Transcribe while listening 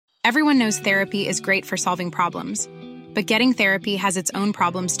Everyone knows therapy is great for solving problems, but getting therapy has its own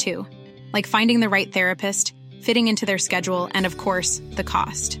problems too, like finding the right therapist, fitting into their schedule, and of course, the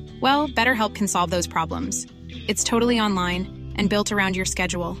cost. Well, BetterHelp can solve those problems. It's totally online and built around your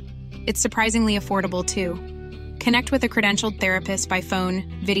schedule. It's surprisingly affordable too. Connect with a credentialed therapist by phone,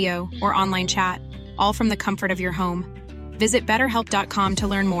 video, or online chat, all from the comfort of your home. Visit BetterHelp.com to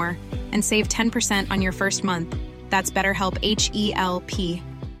learn more and save 10% on your first month. That's BetterHelp, H-E-L-P.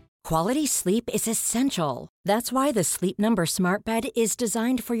 Quality sleep is essential. That's why the Sleep Number Smart Bed is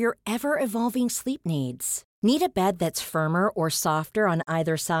designed for your ever-evolving sleep needs. Need a bed that's firmer or softer on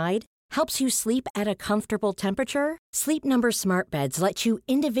either side? Helps you sleep at a comfortable temperature? Sleep Number Smart Beds let you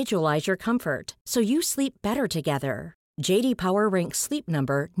individualize your comfort, so you sleep better together. J.D. Power ranks Sleep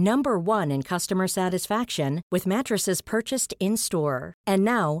Number number 1 in customer satisfaction with mattresses purchased in-store. And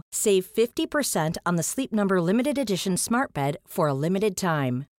now, save 50% on the Sleep Number Limited Edition Smart Bed for a limited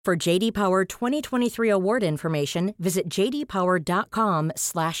time. For J.D. Power 2023 award information, visit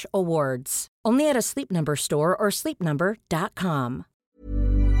jdpower.com/awards. Only at a Sleep Number store or sleepnumber.com.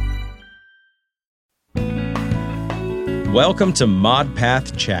 Welcome to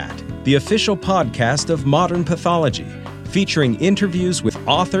ModPath Chat, the official podcast of modern pathology, featuring interviews with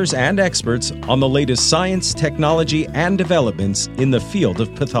authors and experts on the latest science, technology, and developments in the field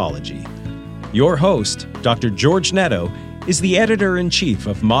of pathology. Your host, Dr. George Netto, is the editor-in-chief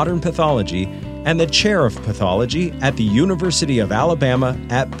of Modern Pathology and the chair of pathology at the University of Alabama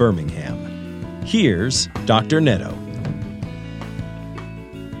at Birmingham. Here's Dr. Netto.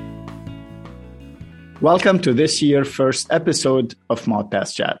 Welcome to this year's first episode of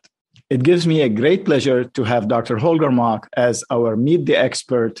ModPath Chat. It gives me a great pleasure to have Dr. Holger Moch as our Meet the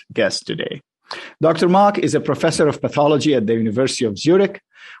Expert guest today. Dr. Moch is a professor of pathology at the University of Zurich,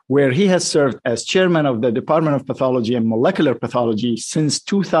 where he has served as chairman of the Department of Pathology and Molecular Pathology since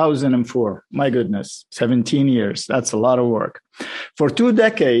 2004. My goodness, 17 years. That's a lot of work. For 2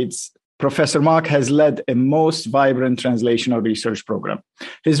 decades, Professor Moch has led a most vibrant translational research program.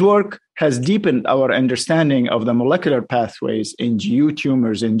 His work has deepened our understanding of the molecular pathways in GU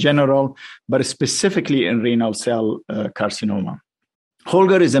tumors in general, but specifically in renal cell carcinoma.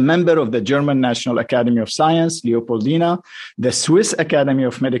 Holger is a member of the German National Academy of Science, Leopoldina, the Swiss Academy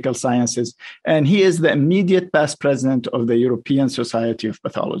of Medical Sciences, and he is the immediate past president of the European Society of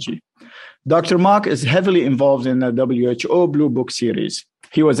Pathology. Dr. Moch is heavily involved in the WHO Blue Book series.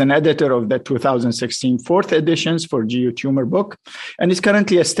 He was an editor of the 2016 fourth editions for GU Tumor Book, and is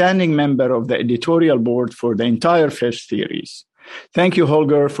currently a standing member of the editorial board for the entire fifth series. Thank you,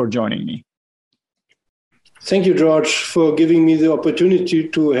 Holger, for joining me. Thank you, George, for giving me the opportunity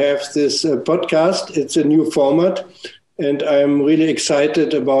to have this podcast. It's a new format, and I'm really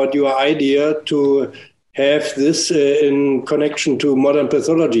excited about your idea to have this in connection to modern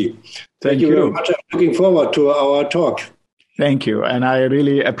pathology. Thank you very much. I'm looking forward to our talk. Thank you. And I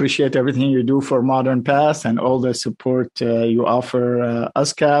really appreciate everything you do for Modern Path and all the support you offer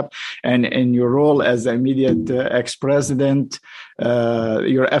USCAP, and in your role as the immediate ex-president,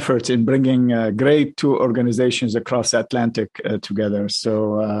 your efforts in bringing great 2 organizations across the Atlantic together.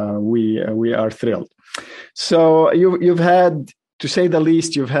 So we are thrilled. So you've had, to say the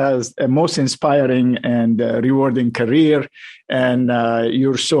least, you've had a most inspiring and rewarding career, and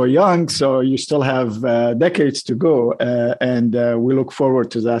you're so young, so you still have decades to go, and we look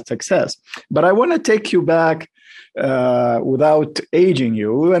forward to that success. But I want to take you back, without aging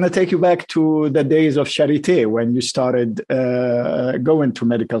you, we want to take you back to the days of Charité when you started going to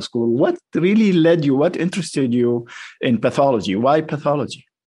medical school. What really led you, what interested you in pathology? Why pathology?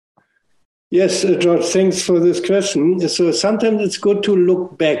 Yes, George, thanks for this question. So sometimes it's good to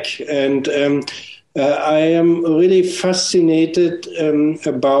look back, and I am really fascinated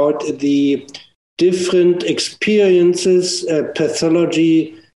about the different experiences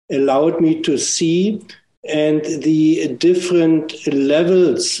pathology allowed me to see, and the different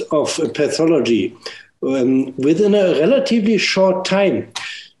levels of pathology within a relatively short time.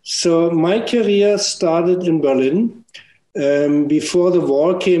 So my career started in Berlin before the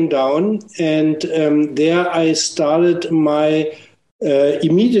wall came down, and there I started my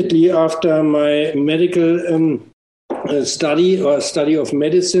immediately after my medical study of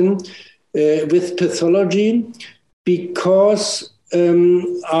medicine with pathology, because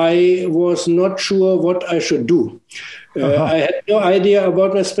I was not sure what I should do. I had no idea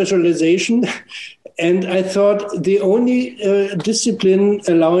about my specialization. And I thought the only discipline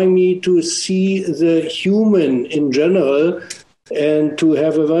allowing me to see the human in general and to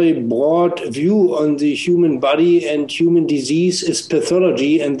have a very broad view on the human body and human disease is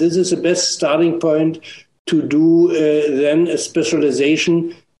pathology. And this is the best starting point to do then a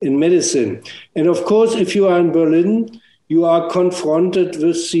specialization in medicine. And of course, if you are in Berlin, you are confronted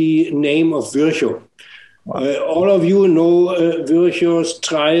with the name of Virchow. Wow. All of you know Virchow's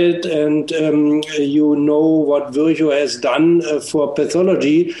triad, and you know what Virchow has done for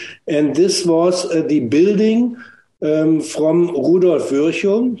pathology. And this was the building from Rudolf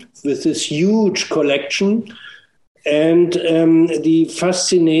Virchow with this huge collection and the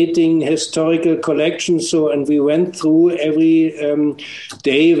fascinating historical collection. And we went through every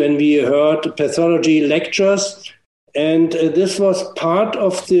day when we heard pathology lectures. And this was part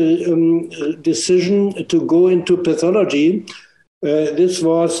of the decision to go into pathology. This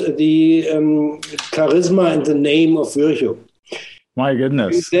was the charisma and the name of Virchow. My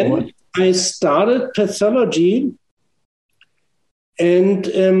goodness. And then I started pathology, and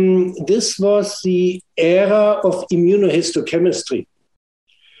this was the era of immunohistochemistry.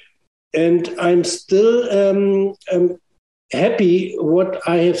 And I'm still happy what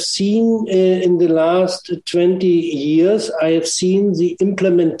I have seen in the last 20 years. I have seen the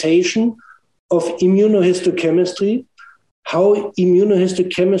implementation of immunohistochemistry, how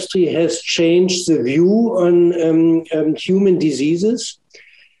immunohistochemistry has changed the view on human diseases.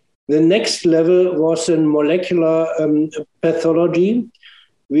 The next level was in molecular pathology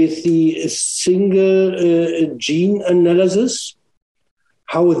with the single gene analysis,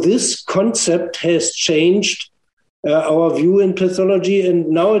 how this concept has changed our view in pathology. And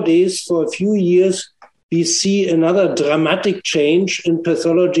nowadays, for a few years, we see another dramatic change in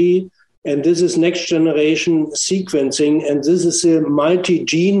pathology, and this is next generation sequencing, and this is a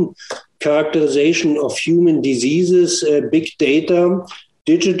multi-gene characterization of human diseases, big data,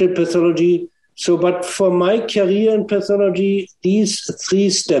 digital pathology. But for my career in pathology, these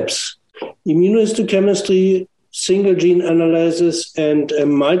three steps, immunohistochemistry, single gene analysis, and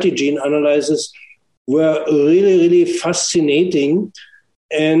multi-gene analysis, were really, really fascinating.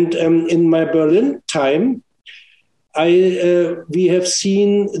 And in my Berlin time, we have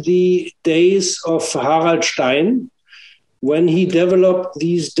seen the days of Harald Stein when he developed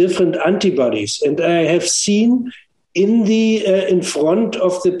these different antibodies. And I have seen in front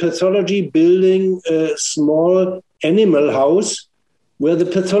of the pathology building a small animal house where the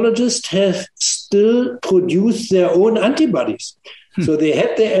pathologists have still produced their own antibodies. So they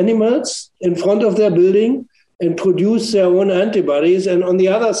had their animals in front of their building and produced their own antibodies. And on the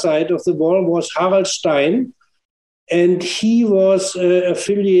other side of the wall was Harald Stein. And he was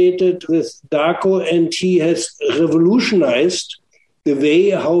affiliated with DARCO, and he has revolutionized the way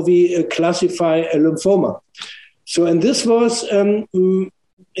how we classify a lymphoma. And this was, in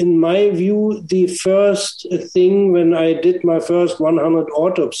my view, the first thing when I did my first 100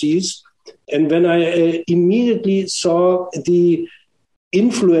 autopsies. And when I immediately saw the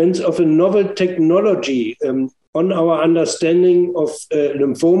influence of a novel technology on our understanding of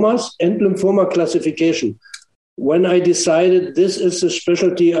lymphomas and lymphoma classification. When I decided this is the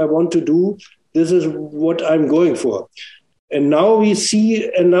specialty I want to do, this is what I'm going for. And now we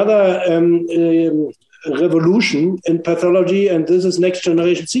see another revolution in pathology, and this is next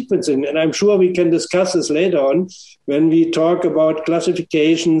generation sequencing. And I'm sure we can discuss this later on when we talk about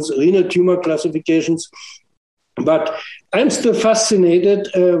classifications, renal tumor classifications. But I'm still fascinated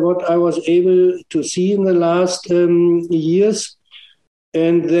what I was able to see in the last years.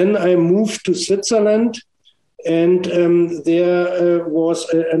 And then I moved to Switzerland, and there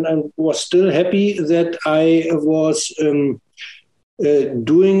and I was still happy that I was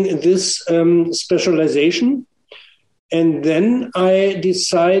doing this specialization. And then I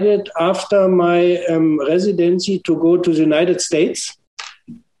decided after my residency to go to the United States.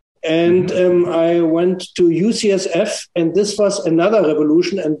 And I went to UCSF, and this was another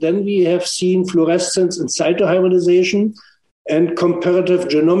revolution. And then we have seen fluorescence and cytohybridization and comparative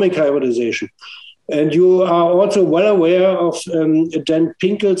genomic hybridization. And you are also well aware of Dan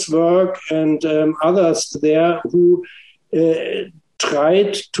Pinkel's work and others there who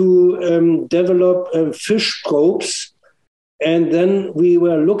tried to develop fish probes. And then we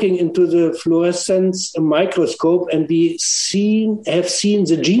were looking into the fluorescence microscope, and we have seen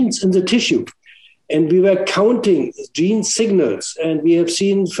the genes in the tissue. And we were counting gene signals, and we have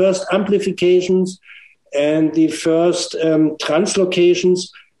seen first amplifications and the first translocations.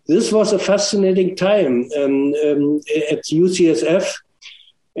 This was a fascinating time at UCSF.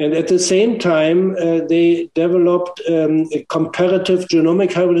 And at the same time, they developed a comparative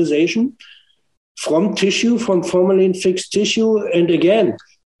genomic hybridization from tissue, from formalin-fixed tissue. And again,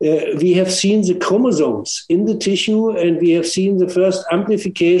 we have seen the chromosomes in the tissue, and we have seen the first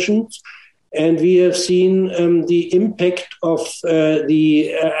amplifications, and we have seen the impact of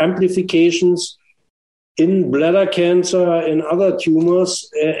the amplifications in bladder cancer, in other tumors,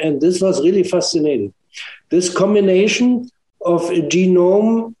 and this was really fascinating. This combination of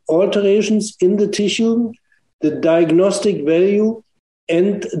genome alterations in the tissue, the diagnostic value,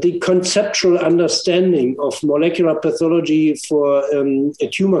 and the conceptual understanding of molecular pathology for a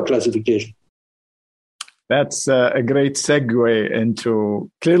tumor classification. That's a great segue into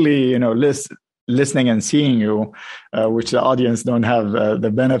clearly, listening and seeing you, which the audience don't have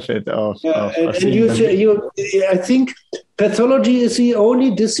the benefit of. I think pathology is the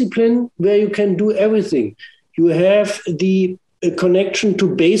only discipline where you can do everything. You have the connection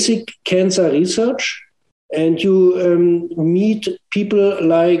to basic cancer research, and you meet people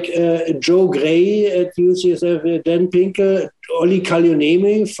like Joe Gray at UCSF, Dan Pinkel, Olli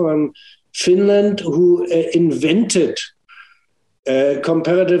Kalliomäki from Finland, who invented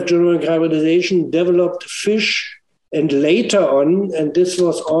comparative genomic hybridization, developed FISH, and later on, and this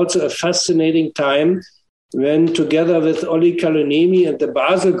was also a fascinating time, when together with Olli Kalliomäki and the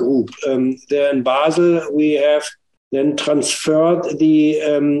Basel group, there in Basel, we have then transferred the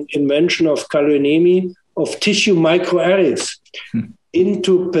invention of Kalliomäki of tissue microarrays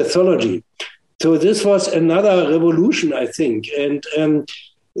into pathology. So this was another revolution, I think. And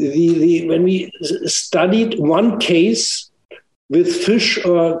when we studied one case with FISH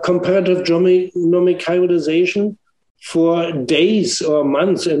or comparative genomic hybridization for days or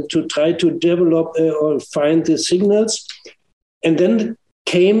months and to try to develop or find the signals, and then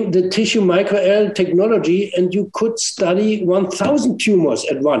came the tissue microarray technology, and you could study 1,000 tumors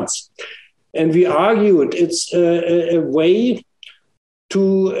at once. And we argued it's a way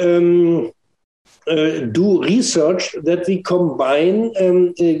to do research that we combine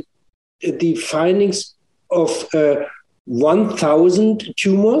the findings of 1,000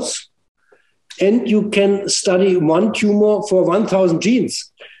 tumors, and you can study one tumor for 1,000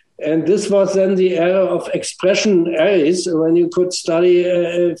 genes. And this was then the era of expression arrays, when you could study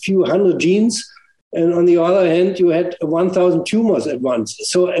a few hundred genes, and on the other hand, you had 1,000 tumors at once.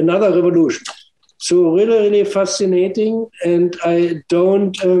 So another revolution. So really, really fascinating. And I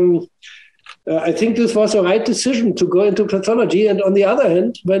think this was the right decision to go into pathology. And on the other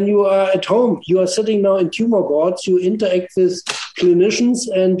hand, when you are at home, you are sitting now in tumor boards, you interact with clinicians,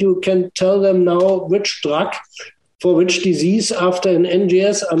 and you can tell them now which drug for which disease after an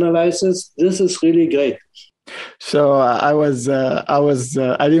NGS analysis. This is really great. So I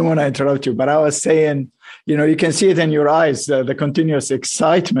didn't want to interrupt you, but I was saying, you can see it in your eyes, the continuous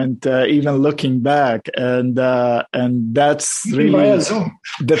excitement, even looking back, and that's really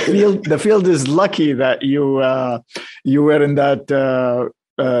the field is lucky that you were in that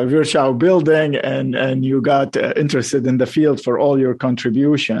Virchow building and you got interested in the field for all your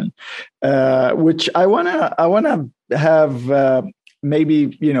contribution, which I wanna have.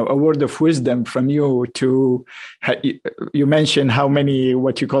 Maybe, a word of wisdom from you you mentioned how many,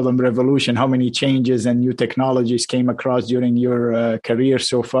 what you call them, revolution, how many changes and new technologies came across during your career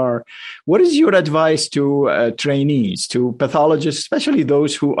so far. What is your advice to trainees, to pathologists, especially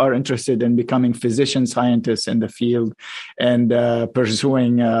those who are interested in becoming physician scientists in the field and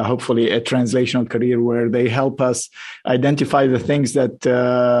pursuing, hopefully, a translational career where they help us identify the things that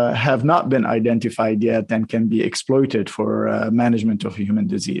have not been identified yet and can be exploited for management of human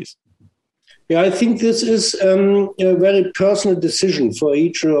disease? Yeah, I think this is a very personal decision for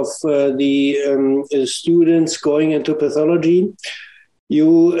each of the students going into pathology.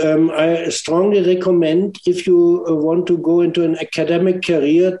 I strongly recommend, if you want to go into an academic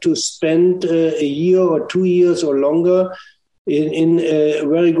career, to spend a year or 2 years or longer in a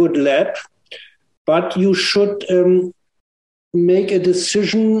very good lab. But you should make a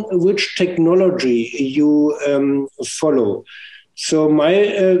decision which technology you follow. So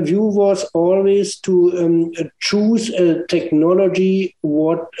my view was always to choose a technology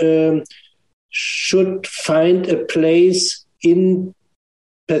what should find a place in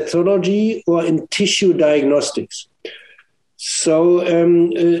pathology or in tissue diagnostics. So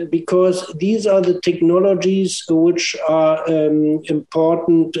because these are the technologies which are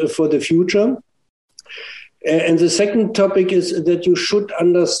important for the future. And the second topic is that you should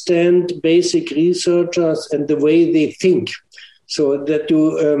understand basic researchers and the way they think, so that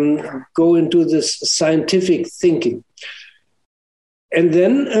you go into this scientific thinking. And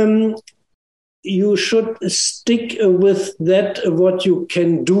then you should stick with that, what you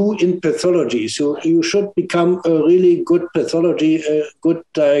can do in pathology. So you should become a really good pathology, a good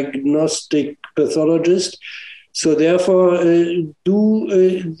diagnostic pathologist. So therefore,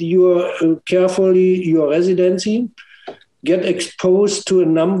 do carefully your residency, get exposed to a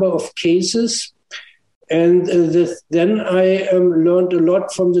number of cases, And then I learned a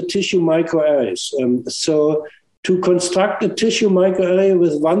lot from the tissue microarrays. So to construct a tissue microarray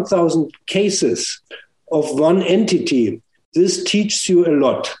with 1,000 cases of one entity, this teaches you a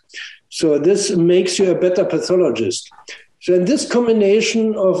lot. So this makes you a better pathologist. So in this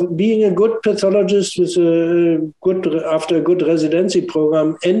combination of being a good pathologist with after a good residency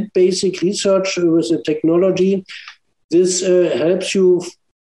program and basic research with the technology, this helps you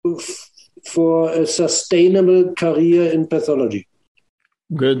for a sustainable career in pathology.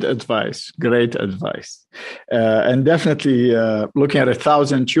 Good advice. Great advice. And definitely looking at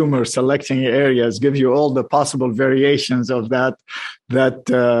 1,000 tumors, selecting areas gives you all the possible variations of that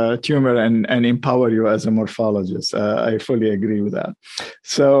tumor and empower you as a morphologist. I fully agree with that.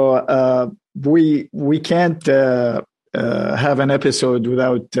 So we can't have an episode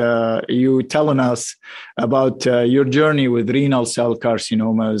without you telling us about your journey with renal cell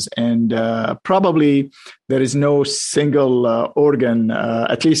carcinomas. And probably there is no single organ,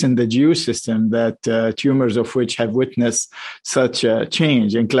 at least in the GU system, that tumors of which have witnessed such a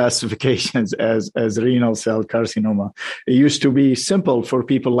change in classifications as renal cell carcinoma. It used to be simple for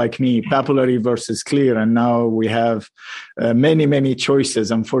people like me, papillary versus clear, and now we have many, many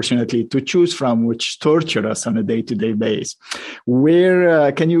choices, unfortunately, to choose from, which torture us on a day-to-day basis. Where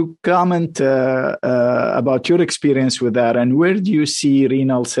can you comment about your experience with that, and where do you see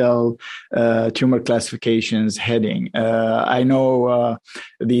renal cell tumor classifications heading? I know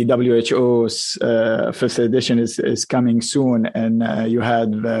the WHO's 5th edition is coming soon, and you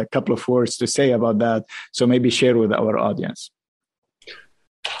had a couple of words to say about that. So maybe share with our audience.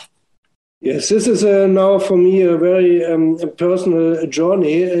 Yes, this is now for me a very personal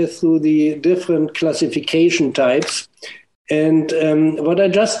journey through the different classification types. And what I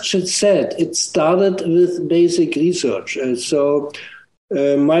just said, it started with basic research.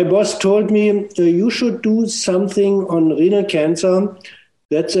 My boss told me, you should do something on renal cancer.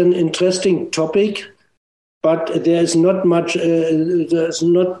 That's an interesting topic, but there's not much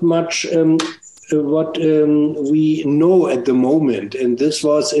what we know at the moment. And this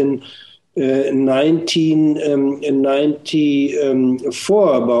was in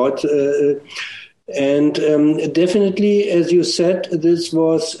 1994 about. And definitely, as you said, this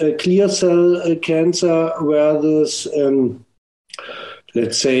was a clear cell cancer versus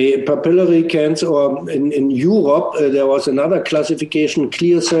let's say papillary cancer, or in Europe, there was another classification,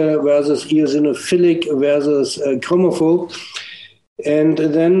 clear cell versus eosinophilic versus chromophobe. And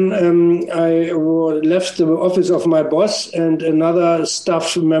then I left the office of my boss, and another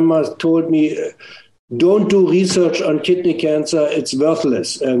staff member told me, don't do research on kidney cancer, it's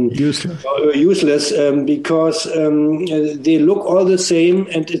worthless. Useless because they look all the same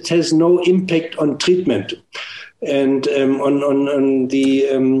and it has no impact on treatment and on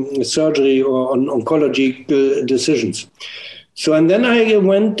the surgery or on oncological decisions. So, and then I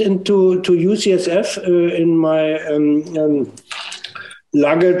went to UCSF in my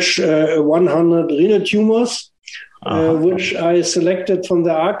luggage 100 renal tumors, which I selected from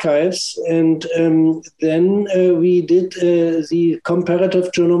the archives. And then we did the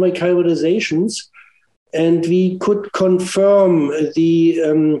comparative genomic hybridizations, and we could confirm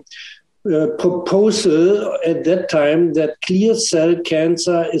the proposal at that time that clear cell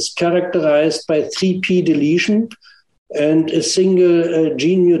cancer is characterized by 3p deletion and a single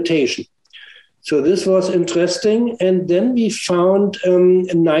gene mutation. So this was interesting. And then we found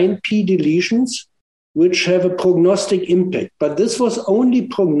 9p deletions, which have a prognostic impact. But this was only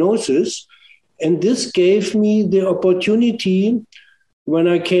prognosis. And this gave me the opportunity, when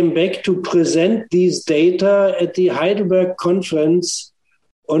I came back, to present these data at the Heidelberg conference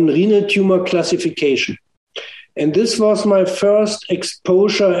on renal tumor classification. And this was my first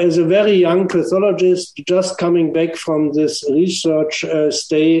exposure as a very young pathologist, just coming back from this research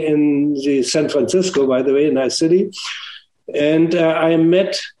stay in San Francisco, by the way, in nice city. And I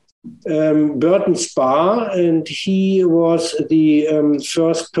met Burton Spar, and he was the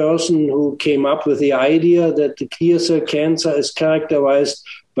first person who came up with the idea that the clear cell cancer is characterized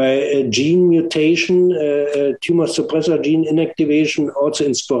by a gene mutation, tumor suppressor gene inactivation, also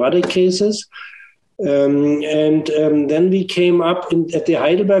in sporadic cases. And then we came up at the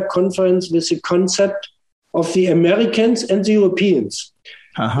Heidelberg conference with the concept of the Americans and the Europeans,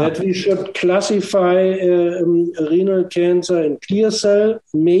 that we should classify renal cancer in clear cell,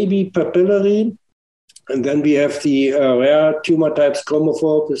 maybe papillary, and then we have the rare tumor types,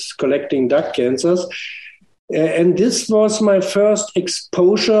 chromophobes, collecting duct cancers. And this was my first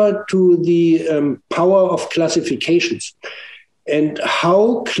exposure to the power of classifications and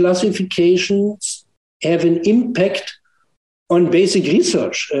how classifications have an impact on basic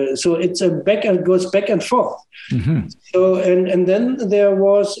research. So it's goes back and forth. Mm-hmm. So and then there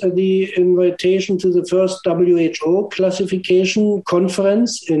was the invitation to the first WHO classification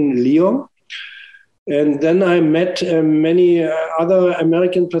conference in Lyon. And then I met many other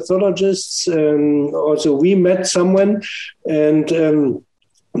American pathologists. Also, we met someone, and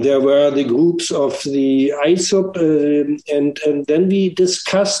there were the groups of the ISUP, and then we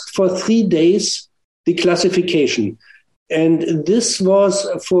discussed for 3 days the classification. And this was,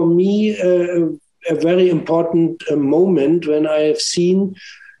 for me, a very important moment when I have seen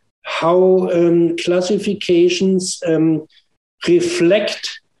how classifications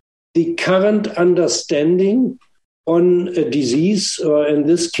reflect the current understanding on a disease, or in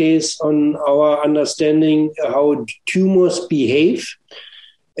this case, on our understanding how tumors behave,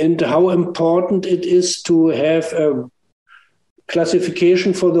 and how important it is to have a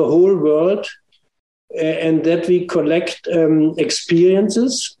classification for the whole world, and that we collect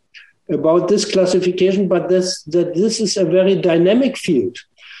experiences about this classification, but that this is a very dynamic field,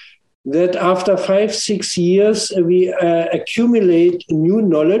 that after 5-6 years we accumulate new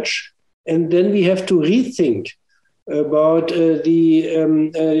knowledge, and then we have to rethink about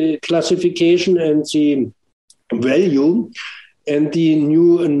the classification and the value and the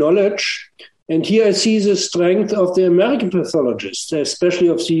new knowledge. And here I see the strength of the American pathologists, especially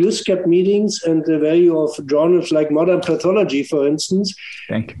of the USCAP meetings, and the value of journals like Modern Pathology, for instance.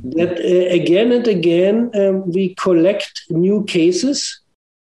 Thank you. That again and again we collect new cases.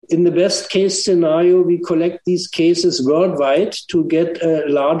 In the best case scenario, we collect these cases worldwide to get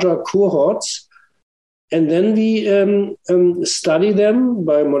larger cohorts. And then we study them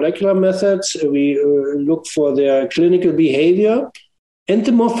by molecular methods. We look for their clinical behavior and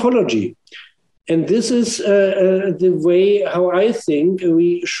the morphology. And this is the way how I think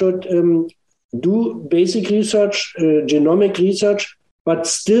we should do basic research, genomic research, but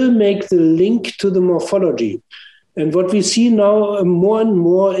still make the link to the morphology. And what we see now more and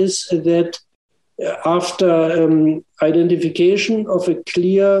more is that after identification of a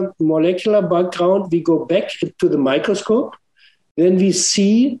clear molecular background, we go back to the microscope. Then we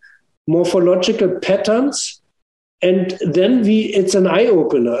see morphological patterns. And then it's an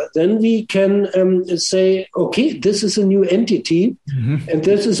eye-opener. Then we can say, okay, this is a new entity, and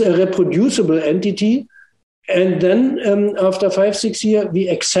this is a reproducible entity. And then after 5-6 years, we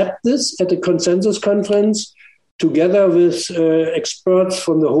accept this at a consensus conference together with experts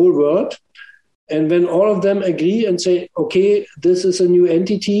from the whole world. And when all of them agree and say, okay, this is a new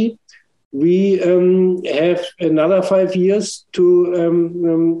entity, we have another 5 years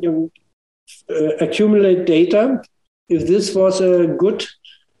to accumulate data. If this was a good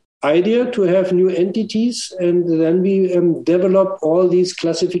idea to have new entities, and then we develop all these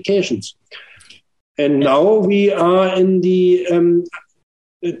classifications. And now we are in the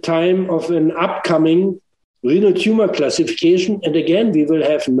time of an upcoming renal tumor classification. And again, we will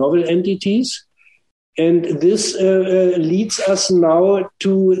have novel entities. And this leads us now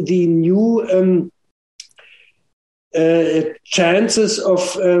to the new chances of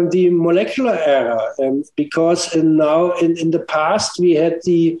the molecular era, because now in the past we had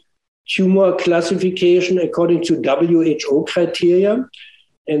the tumor classification according to WHO criteria,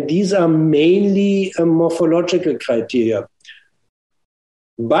 and these are mainly morphological criteria.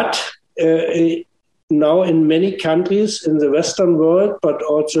 But now in many countries in the Western world, but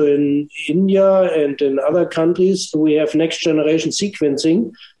also in India and in other countries, we have next generation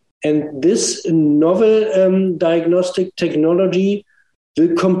sequencing. And this novel diagnostic technology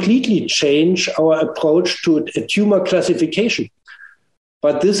will completely change our approach to a tumor classification.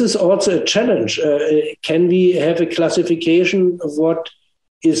 But this is also a challenge. Can we have a classification of what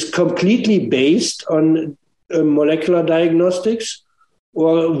is completely based on molecular diagnostics,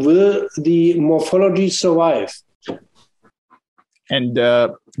 or will the morphology survive? And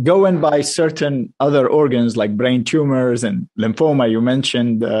going by certain other organs like brain tumors and lymphoma, you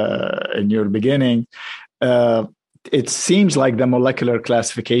mentioned in your beginning, it seems like the molecular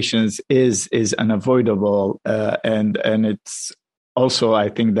classifications is unavoidable, and it's also, I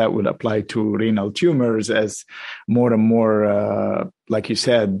think that would apply to renal tumors as more and more, like you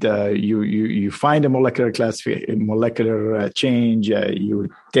said, you find a molecular change, you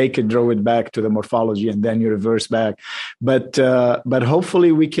take it, draw it back to the morphology, and then you reverse back. But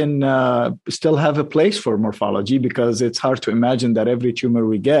hopefully we can still have a place for morphology, because it's hard to imagine that every tumor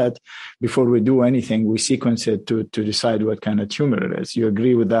we get, before we do anything, we sequence it to decide what kind of tumor it is. You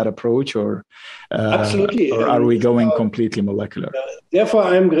agree with that approach, or absolutely, or are we going completely molecular? Therefore,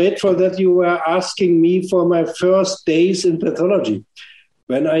 I'm grateful that you were asking me for my first days in pathology,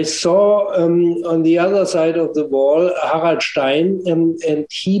 when I saw on the other side of the wall Harald Stein, and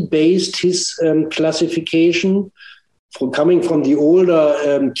he based his classification coming from the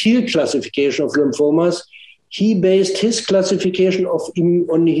older Kiel classification of lymphomas. He based his classification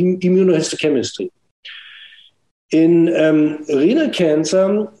on immunohistochemistry. In renal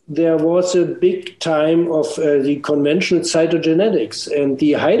cancer, there was a big time of the conventional cytogenetics, and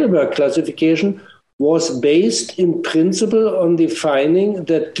the Heidelberg classification was based in principle on the finding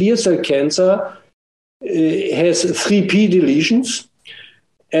that clear cell cancer has 3p deletions,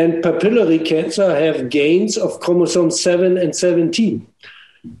 and papillary cancer have gains of chromosomes 7 and 17.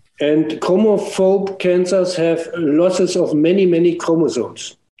 And chromophobe cancers have losses of many, many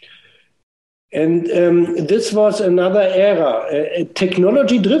chromosomes. And this was another era,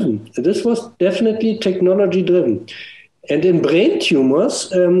 technology-driven. This was definitely technology-driven. And in brain tumors,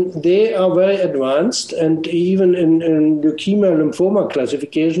 they are very advanced. And even in leukemia, lymphoma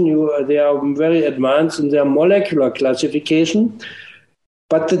classification, they are very advanced in their molecular classification.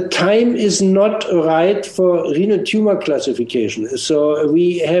 But the time is not right for renal tumor classification. So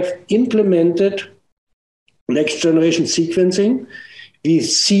we have implemented next-generation sequencing. We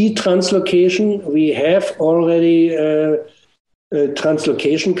see translocation. We have already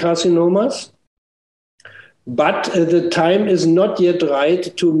translocation carcinomas. But the time is not yet right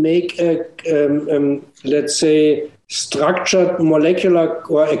to make a, let's say, structured molecular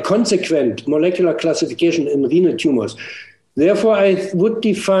or a consequent molecular classification in renal tumors. Therefore, I would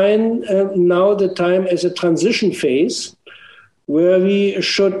define now the time as a transition phase where we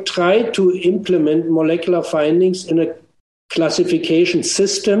should try to implement molecular findings in a classification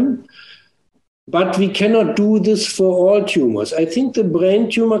system, but we cannot do this for all tumors. I think the brain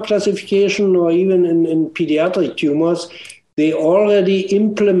tumor classification, or even in pediatric tumors, they already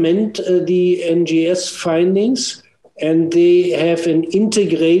implement the NGS findings, and they have an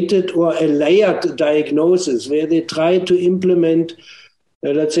integrated or a layered diagnosis where they try to implement,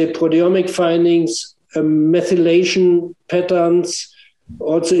 let's say, proteomic findings, methylation patterns.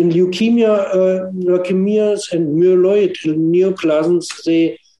 Also in leukemias and myeloid neoplasms,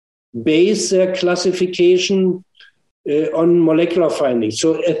 they base their classification on molecular findings.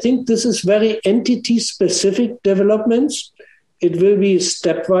 So I think this is very entity-specific developments. It will be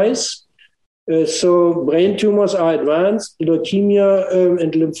stepwise. So brain tumors are advanced. Leukemia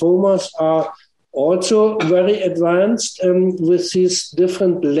and lymphomas are also very advanced with this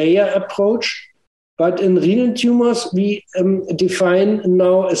different layer approach. But in renal tumors, we define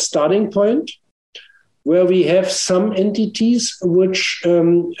now a starting point where we have some entities which,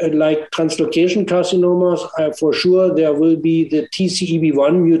 like translocation carcinomas, for sure there will be the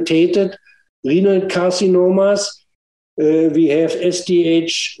TCEB1 mutated renal carcinomas. We have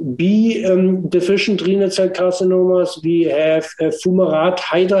SDHB deficient renal cell carcinomas. We have fumarate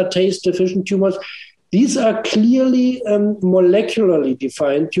hydratase deficient tumors. These are clearly molecularly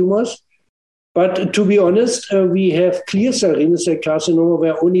defined tumors. But to be honest, we have clear cell renal cell carcinoma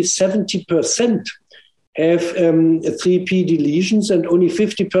where only 70% have 3p deletions and only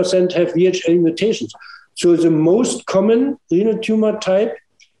 50% have VHL mutations. So the most common renal tumor type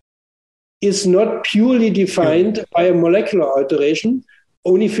is not purely defined by a molecular alteration,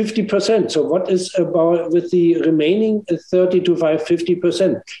 only 50%. So what is about with the remaining 30 to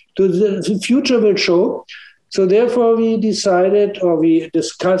 50%? So the future will show. So therefore, we decided, or we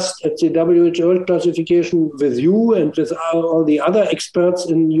discussed at the WHO classification with you and with all the other experts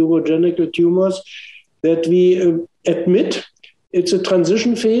in urogenital tumors, that we admit it's a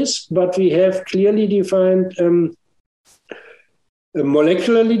transition phase, but we have clearly defined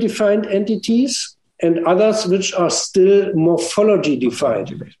molecularly defined entities and others which are still morphology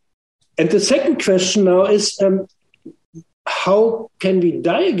defined. And the second question now is, how can we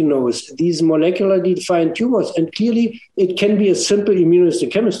diagnose these molecularly defined tumors? And clearly, it can be a simple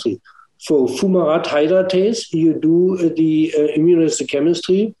immunohistochemistry. For fumarate hydratase, you do the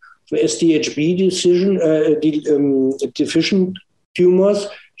immunohistochemistry. For SDHB deficient tumors,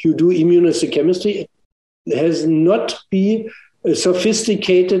 you do immunohistochemistry. It has not been a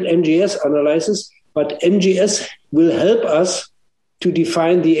sophisticated NGS analysis, but NGS will help us to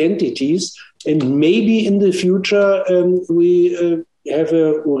define the entities. And maybe in the future, we have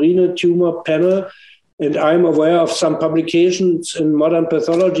a renal tumor panel. And I'm aware of some publications in modern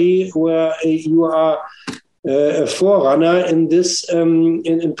pathology where you are a forerunner in this,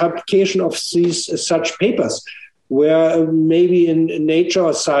 in publication of these such papers, where maybe in Nature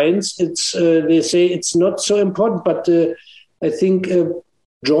or Science, it's they say it's not so important. But I think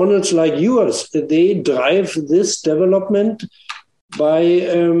journals like yours, they drive this development by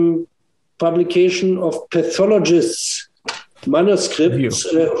publication of pathologists manuscripts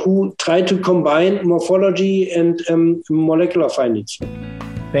who try to combine morphology and molecular findings.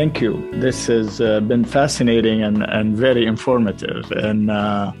 Thank you. This has been fascinating and very informative. And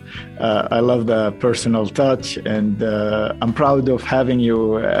I love the personal touch. And I'm proud of having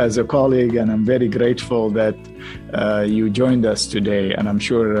you as a colleague. And I'm very grateful that you joined us today. And I'm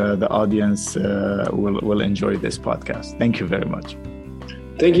sure the audience will enjoy this podcast. Thank you very much.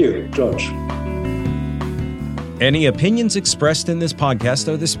 Thank you, George. Any opinions expressed in this podcast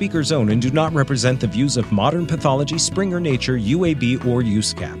are the speaker's own and do not represent the views of Modern Pathology, Springer Nature, UAB, or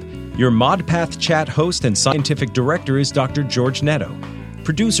USCAP. Your ModPath Chat host and scientific director is Dr. George Netto.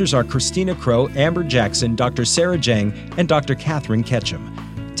 Producers are Christina Crow, Amber Jackson, Dr. Sarah Jang, and Dr. Catherine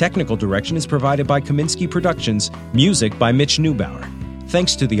Ketchum. Technical direction is provided by Kaminsky Productions, music by Mitch Neubauer.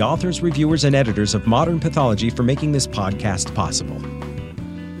 Thanks to the authors, reviewers, and editors of Modern Pathology for making this podcast possible.